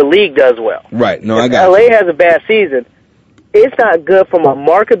well, the league does well. Right. No, if I got L.A. you. has a bad season, it's not good from a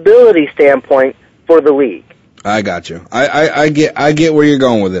marketability standpoint for the league. I got you. I get where you're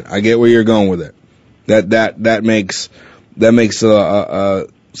going with it. I get where you're going with it. That makes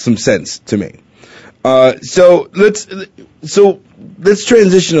some sense to me. So let's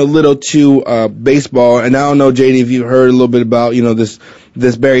transition a little to baseball. And I don't know, JD, if you heard a little bit about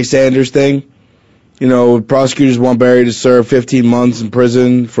this Barry Sanders thing. Prosecutors want Barry to serve 15 months in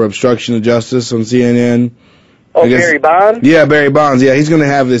prison for obstruction of justice on CNN. Oh, Barry Bonds? Yeah, Barry Bonds. Yeah, he's going to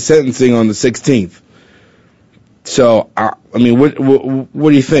have his sentencing on the 16th. So, what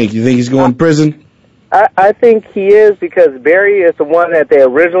do you think? You think he's going to prison? I think he is because Barry is the one that they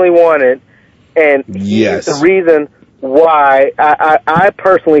originally wanted, and yes, he's the reason why I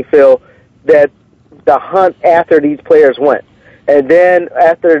personally feel that the hunt after these players went. And then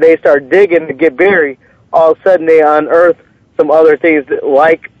after they start digging to get Barry, all of a sudden they unearth some other things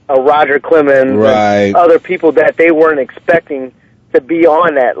like a Roger Clemens right, and other people that they weren't expecting to be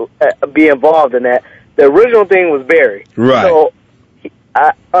on that, be involved in that. The original thing was Barry. Right. So,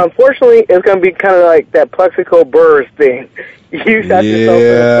 unfortunately, it's going to be kind of like that Plexico Burrs thing. You shot yourself.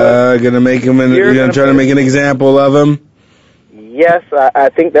 Yeah, you're going to try to make an example of him? Yes, I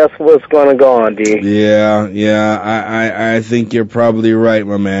think that's what's going to go on, D. Yeah, I think you're probably right,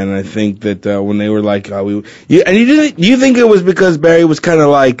 my man. I think that when they were like, you think it was because Barry was kind of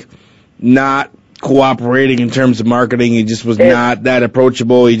like not cooperating in terms of marketing? He just was not that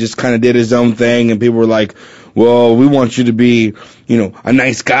approachable. He just kind of did his own thing, and people were like, well, we want you to be, a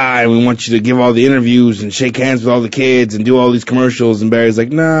nice guy, and we want you to give all the interviews and shake hands with all the kids and do all these commercials. And Barry's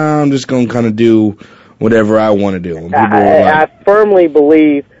like, nah, I'm just going to kind of do whatever I want to do. And I firmly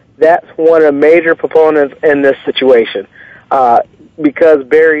believe that's one of the major proponents in this situation, because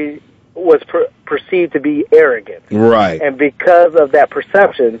Barry was perceived to be arrogant. Right. And because of that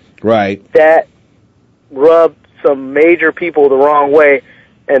perception, right, that rubbed some major people the wrong way,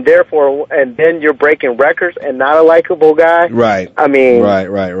 and then you're breaking records and not a likable guy. Right. I mean,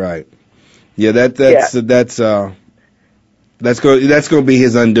 right. Yeah, that's going to be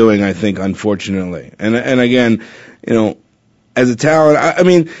his undoing, I think, unfortunately. And again, as a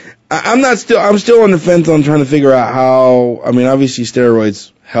talent, I'm still on the fence on trying to figure out how. I mean, obviously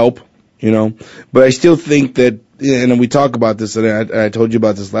steroids help, but I still think that, and we talk about this, and I told you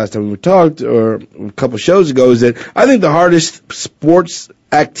about this last time we talked, or a couple shows ago, is that I think the hardest sports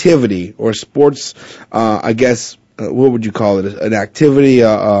activity, or sports, I guess, what would you call it, an activity,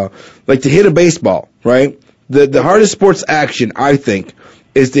 like to hit a baseball, right? The hardest sports action, I think,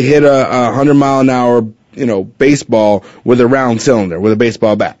 is to hit a 100-mile-an-hour, baseball with a round cylinder, with a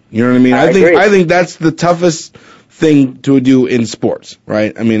baseball bat. You know what I mean? I think that's the toughest thing to do in sports,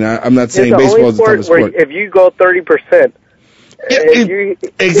 right? I mean, I'm not saying baseball is the toughest sport. If you go 30%,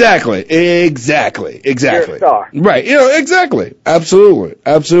 exactly. You're a star. Right. Exactly.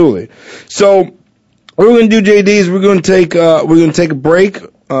 Absolutely. So what we're going to do, JD, is we're going to take a break.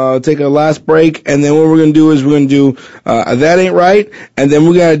 Take a last break, and then what we're going to do is we're going to do That Ain't Right, and then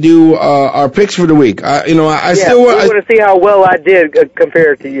we're going to do our picks for the week. I still want to see how well I did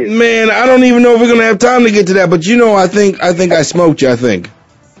compared to you. Man, I don't even know if we're going to have time to get to that, but I think I smoked you, I think.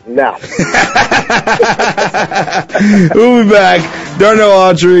 No. We'll be back. Darnell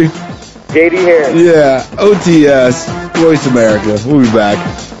Autry. JD Harris. Yeah, OTS, Voice America. We'll be back.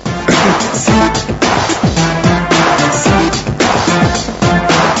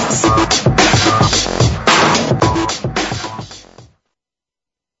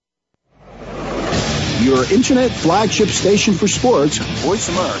 Your internet flagship station for sports, Voice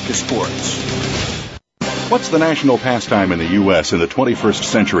America Sports. What's the national pastime in the U.S. in the 21st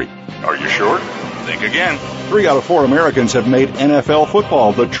century? Are you sure? Think again. 3 out of 4 Americans have made NFL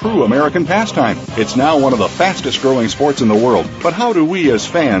football the true American pastime. It's now one of the fastest growing sports in the world. But how do we as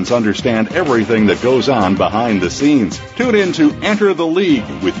fans understand everything that goes on behind the scenes? Tune in to Enter the League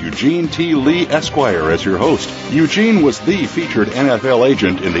with Eugene T. Lee Esquire as your host. Eugene was the featured NFL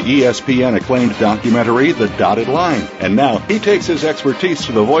agent in the ESPN acclaimed documentary The Dotted Line. And now he takes his expertise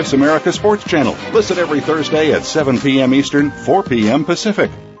to the Voice America Sports Channel. Listen every Thursday at 7 p.m. Eastern, 4 p.m.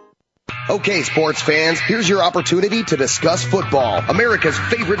 Pacific. Okay, sports fans, here's your opportunity to discuss football, America's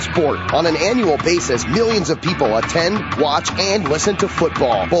favorite sport. On an annual basis, millions of people attend, watch, and listen to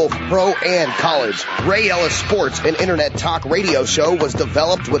football, both pro and college. Ray Ellis Sports, an internet talk radio show, was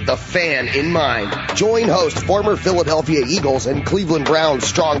developed with the fan in mind. Join host, former Philadelphia Eagles and Cleveland Browns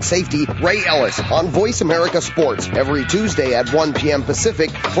strong safety, Ray Ellis, on Voice America Sports every Tuesday at 1 p.m. Pacific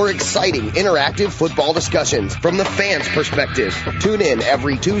for exciting, interactive football discussions from the fans' perspective. Tune in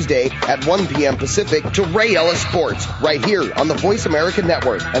every Tuesday at 1 p.m. Pacific to Ray Ellis Sports, right here on the Voice America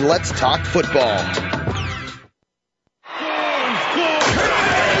Network. And let's talk football.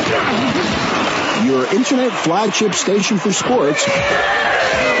 Your internet flagship station for sports.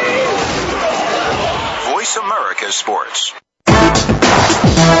 Voice America Sports.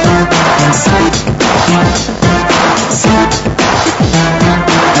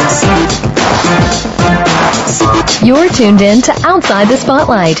 You're tuned in to Outside the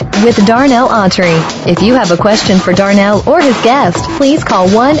Spotlight with Darnell Autry. If you have a question for Darnell or his guest, please call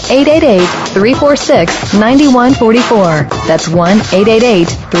 1-888-346-9144. That's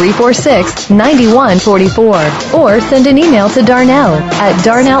 1-888-346-9144. Or send an email to Darnell at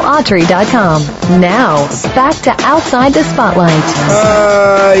darnellautry.com. Now, back to Outside the Spotlight.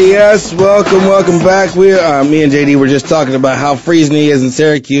 Yes, welcome back. Me and JD were just talking about how freezing he is in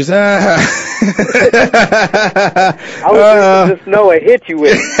Syracuse. I was just know it hit you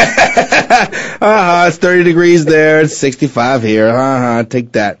with. It's 30 degrees there. It's 65 here.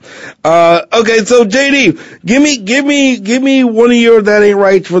 Take that. Okay, so JD, give me one of your That Ain't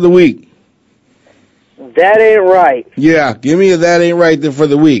Right for the week. That ain't right. Yeah, give me a That Ain't Right for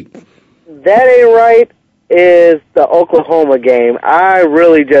the week. That ain't right is the Oklahoma game. I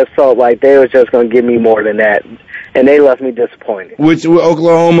really just felt like they was just going to give me more than that, and they left me disappointed. Which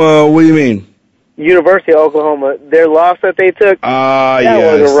Oklahoma? What do you mean? University of Oklahoma, their loss that they took,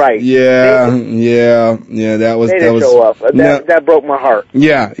 that wasn't right. Yeah, that was... They didn't show up. That broke my heart.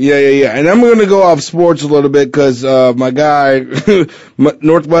 Yeah. And I'm going to go off sports a little bit because my guy,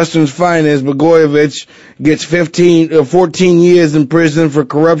 Northwestern's finest, Blagojevich, gets 14 years in prison for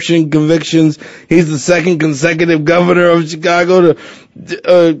corruption convictions. He's the second consecutive governor of Chicago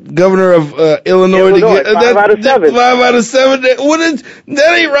governor of Illinois to get 5 out of 7. 5 out of 7.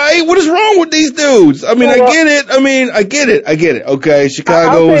 That ain't right. What is wrong with these dudes? I mean, I get it. Okay,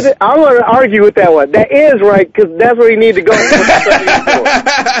 Chicago. I'm going to argue with that one. That is right because that's where you need to go. No,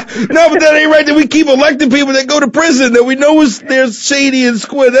 but that ain't right that we keep electing people that go to prison that we know they're shady and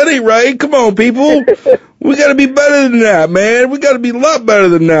squid. That ain't right. Come on, people. We got to be better than that, man. We got to be a lot better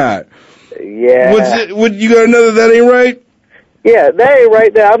than that. Yeah. You got another that ain't right? Yeah, that ain't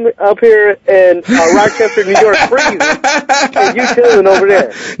right there. I'm up here in Rochester, New York, freezing, and you chilling over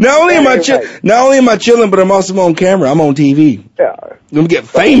there. Not only am I chilling, but I'm also on camera. I'm on TV. Yeah. I'm gonna get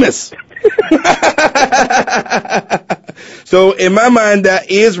famous. So in my mind,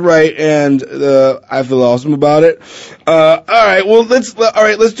 that is right, and I feel awesome about it. All right,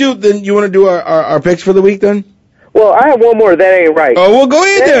 let's do. Then you want to do our picks for the week then? Well, I have one more. That ain't right. Oh, well, go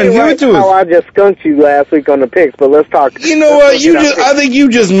ahead then. Give it to us. I just skunked you last week on the picks, but let's talk. You know what? I think you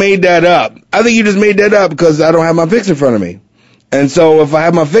just made that up. I think you just made that up because I don't have my picks in front of me. And so if I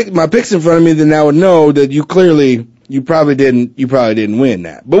have my picks in front of me, then I would know that you probably didn't win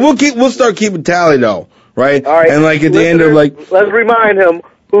that. But we'll start keeping tally though, right? All right. And like at the end of let's remind him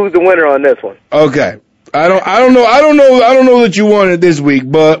who's the winner on this one. Okay. I don't know that you won it this week,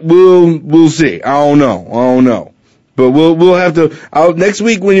 but we'll see. I don't know. But we'll have to next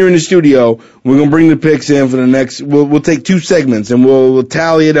week when you're in the studio, we're gonna bring the picks in for the next. We'll take 2 segments and we'll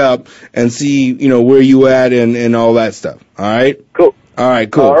tally it up and see where you at and all that stuff. All right. Cool. All right.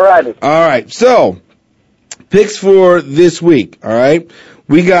 Cool. All right. All right. So picks for this week. All right.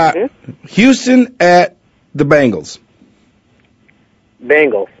 We got Houston at the Bengals.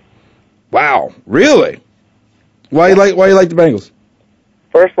 Bengals. Wow. Really? Why you like the Bengals?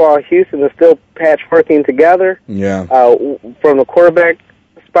 First of all, Houston is still patchworking together. Yeah. From the quarterback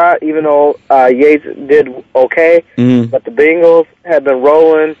spot, even though Yates did okay, but the Bengals have been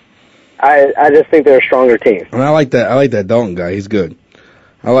rolling. I just think they're a stronger team. And I like that Dalton guy. He's good.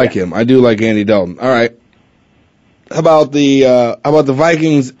 I like him. I do like Andy Dalton. All right. How about the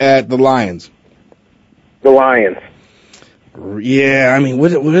Vikings at the Lions? The Lions. Yeah, I mean,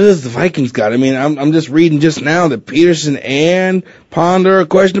 what does the Vikings got? I mean, I'm just reading just now that Peterson and Ponder are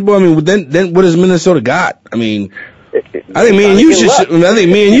questionable. I mean, then what does Minnesota got? I mean, I think me and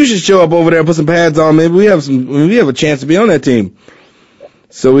you should show up over there and put some pads on. Maybe we have a chance to be on that team.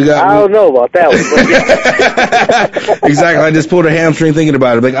 So we got. I don't know about that one. But Exactly. I just pulled a hamstring thinking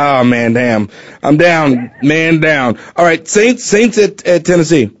about it. Like, oh man, damn, I'm down, man, down. All right, Saints at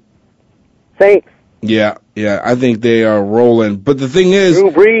Tennessee. Saints. Yeah, I think they are rolling. But the thing is,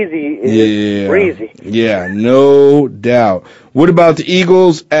 Drew Breezy is breezy. Yeah, no doubt. What about the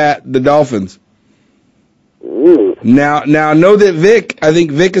Eagles at the Dolphins? Ooh. Now know that I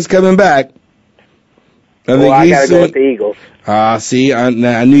think Vic is coming back. I gotta go with the Eagles. See, I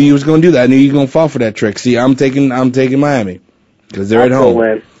knew you was gonna do that. I knew you were gonna fall for that trick. See, I'm taking Miami because they're at home.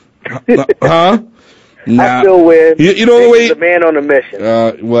 Win. Huh? I still win. You know the way the man on a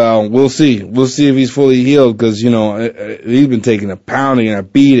mission. Well, we'll see. We'll see if he's fully healed because he's been taking a pounding and a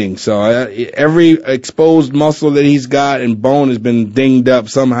beating. So every exposed muscle that he's got and bone has been dinged up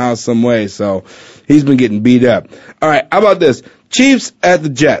somehow, some way. So he's been getting beat up. All right, how about this? Chiefs at the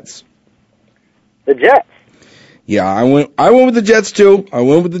Jets. The Jets. Yeah, I went with the Jets too.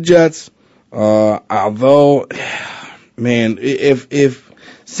 Although, man, if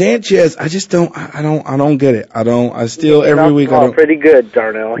Sanchez, I don't get it. I still every week I don't. Pretty good,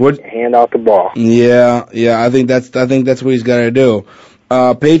 Darnell. Hand off the ball. Yeah. I think that's what he's got to do.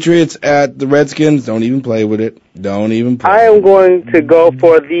 Patriots at the Redskins. Don't even play with it. Don't even play. I am going to go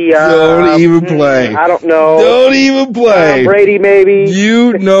for the. Don't even play. I don't know. Don't even play. Brady, maybe.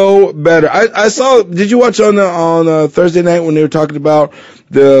 You know better. I saw. Did you watch on Thursday night when they were talking about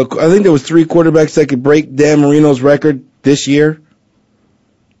I think there was 3 quarterbacks that could break Dan Marino's record this year.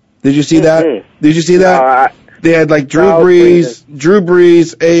 Did you see that? Did you see that? They had like Drew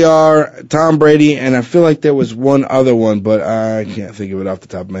Brees, AR, Tom Brady, and I feel like there was one other one, but I can't think of it off the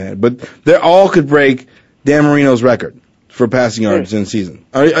top of my head. But they all could break Dan Marino's record for passing yards in the season.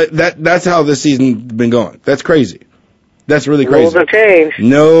 That's how this season's been going. That's crazy. That's really crazy. Rules have changed.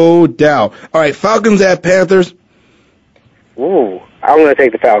 No doubt. All right, Falcons at Panthers. Ooh, I'm going to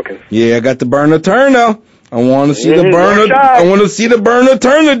take the Falcons. Yeah, I got the burn the turn now. I want to see the burner. I want to see the burner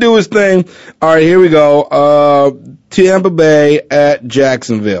Turner do his thing. All right, here we go. Tampa Bay at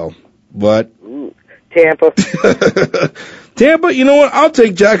Jacksonville. What? Tampa. Tampa. You know what? I'll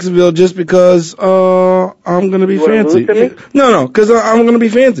take Jacksonville just because I'm gonna be fancy. No, because I'm gonna be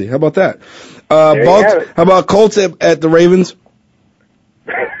fancy. How about that? How about Colts at the Ravens?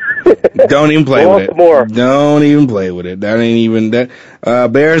 Don't even play with it. Don't even play with it. That ain't even that.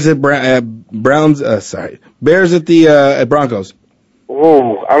 Bears at Browns. Bears at the at Broncos.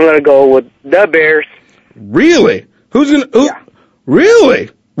 Ooh, I'm gonna go with the Bears. Really? Who's gonna? Yeah. Really?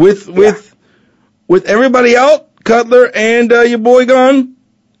 With everybody out, Cutler and your boy gone,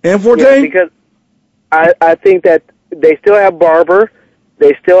 and Forte. Yeah, because I think that they still have Barber.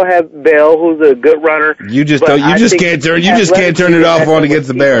 They still have Bell, who's a good runner. You just can't turn it off on against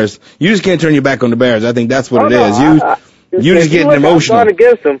the Bears. You just can't turn your back on the Bears. I think that's what it is. You just getting emotional. I'm not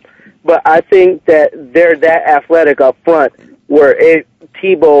against them, but I think that they're that athletic up front where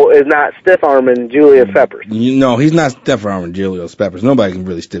Tebow is not stiff-arming Julius Peppers. No, he's not stiff-arming Julius Peppers. Nobody can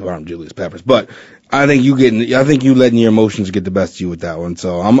really stiff-arm Julius Peppers. But I think you letting your emotions get the best of you with that one.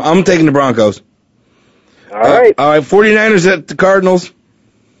 So I'm taking the Broncos. All right. 49ers at the Cardinals.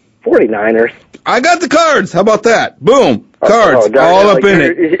 49ers. I got the Cards. How about that? Boom. Cards all up in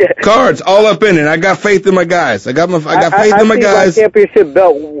it. Cards all up in it. I got faith in my guys. I got faith in my guys. I championship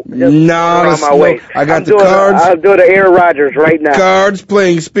belt around my waist. I got the Cards. I'm doing the Aaron Rodgers right now. Cards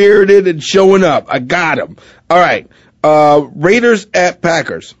playing spirited and showing up. I got them. All right. Raiders at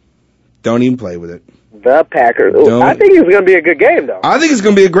Packers. Don't even play with it. The Packers. I think it's going to be a good game, though. I think it's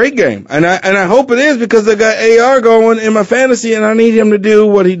going to be a great game, and I hope it is because I got AR going in my fantasy, and I need him to do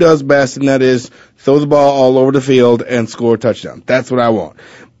what he does best, and that is throw the ball all over the field and score a touchdown. That's what I want.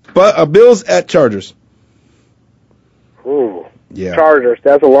 But Bills at Chargers. Ooh. Yeah. Chargers.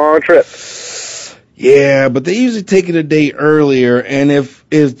 That's a long trip. Yeah, but they usually take it a day earlier, and if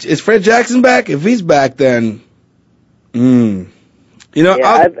is Fred Jackson back? If he's back, then Norv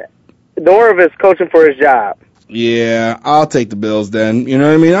is coaching for his job. Yeah, I'll take the Bills then. You know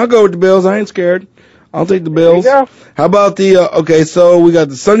what I mean? I'll go with the Bills. I ain't scared. I'll take the Bills. How about the, so we got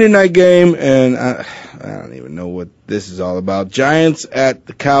the Sunday night game, and I don't even know what this is all about. Giants at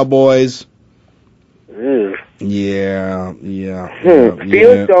the Cowboys. Yeah.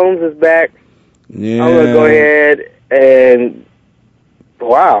 Felix Jones is back. Yeah. I'm going to go ahead and...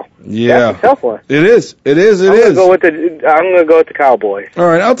 Wow. Yeah. That's a tough one. It is. I'm going to go with the Cowboys. All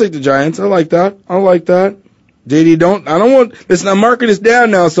right, I'll take the Giants. I like that. JD, listen, I'm marking this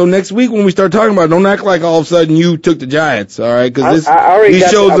down now, so next week when we start talking about it, don't act like all of a sudden you took the Giants, all right? Because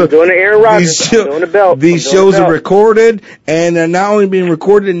I'm doing the Aaron Rodgers. I'm doing the belt. These shows are recorded, and they're not only being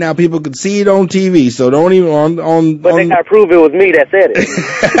recorded, and now people can see it on TV, so don't even But they got to prove it was me that said it.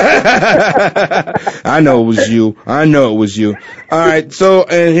 I know it was you. All right, so,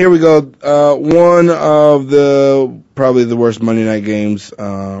 and here we go. One of probably the worst Monday night games,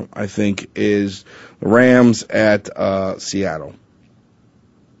 I think, is Rams at Seattle.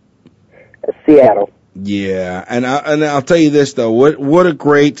 Seattle. Yeah, and I'll tell you this though, what a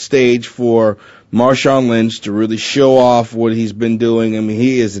great stage for Marshawn Lynch to really show off what he's been doing. I mean,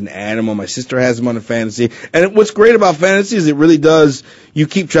 he is an animal. My sister has him on a fantasy, and what's great about fantasy is it really does. You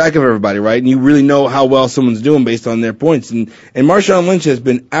keep track of everybody, right? And you really know how well someone's doing based on their points. And Marshawn Lynch has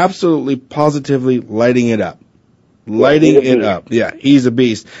been absolutely, positively lighting it up. Yeah, he's a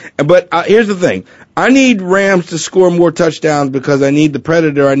beast. But here's the thing. I need Rams to score more touchdowns because I need the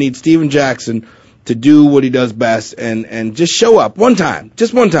Predator. I need Steven Jackson to do what he does best and just show up one time.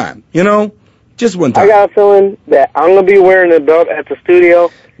 Just one time, Just one time. I got a feeling that I'm going to be wearing the belt at the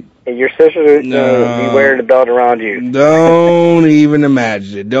studio, and your sister is going to be wearing the belt around you. Don't even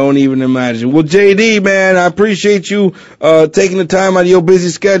imagine it. Well, JD, man, I appreciate you taking the time out of your busy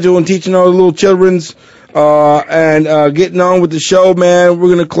schedule and teaching all the little children's and getting on with the show, man. We're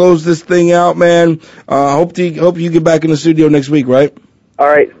gonna close this thing out, man. Hope you get back in the studio next week, right? All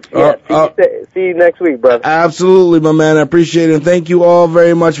right. Yeah, see you next week, brother. Absolutely, my man. I appreciate it. And thank you all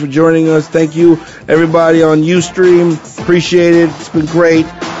very much for joining us. Thank you, everybody on Ustream. Appreciate it. It's been great.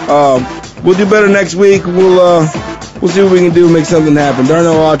 We'll do better next week. We'll see what we can do to make something happen.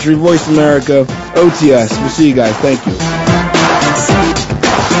 Darnell Autry, Voice America, OTS. We'll see you guys. Thank you.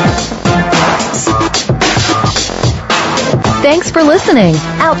 Thanks for listening.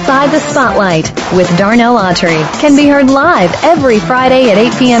 Outside the Spotlight with Darnell Autry can be heard live every Friday at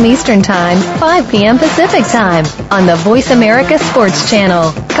 8 p.m. Eastern Time, 5 p.m. Pacific Time on the Voice America Sports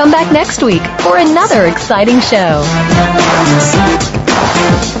Channel. Come back next week for another exciting show.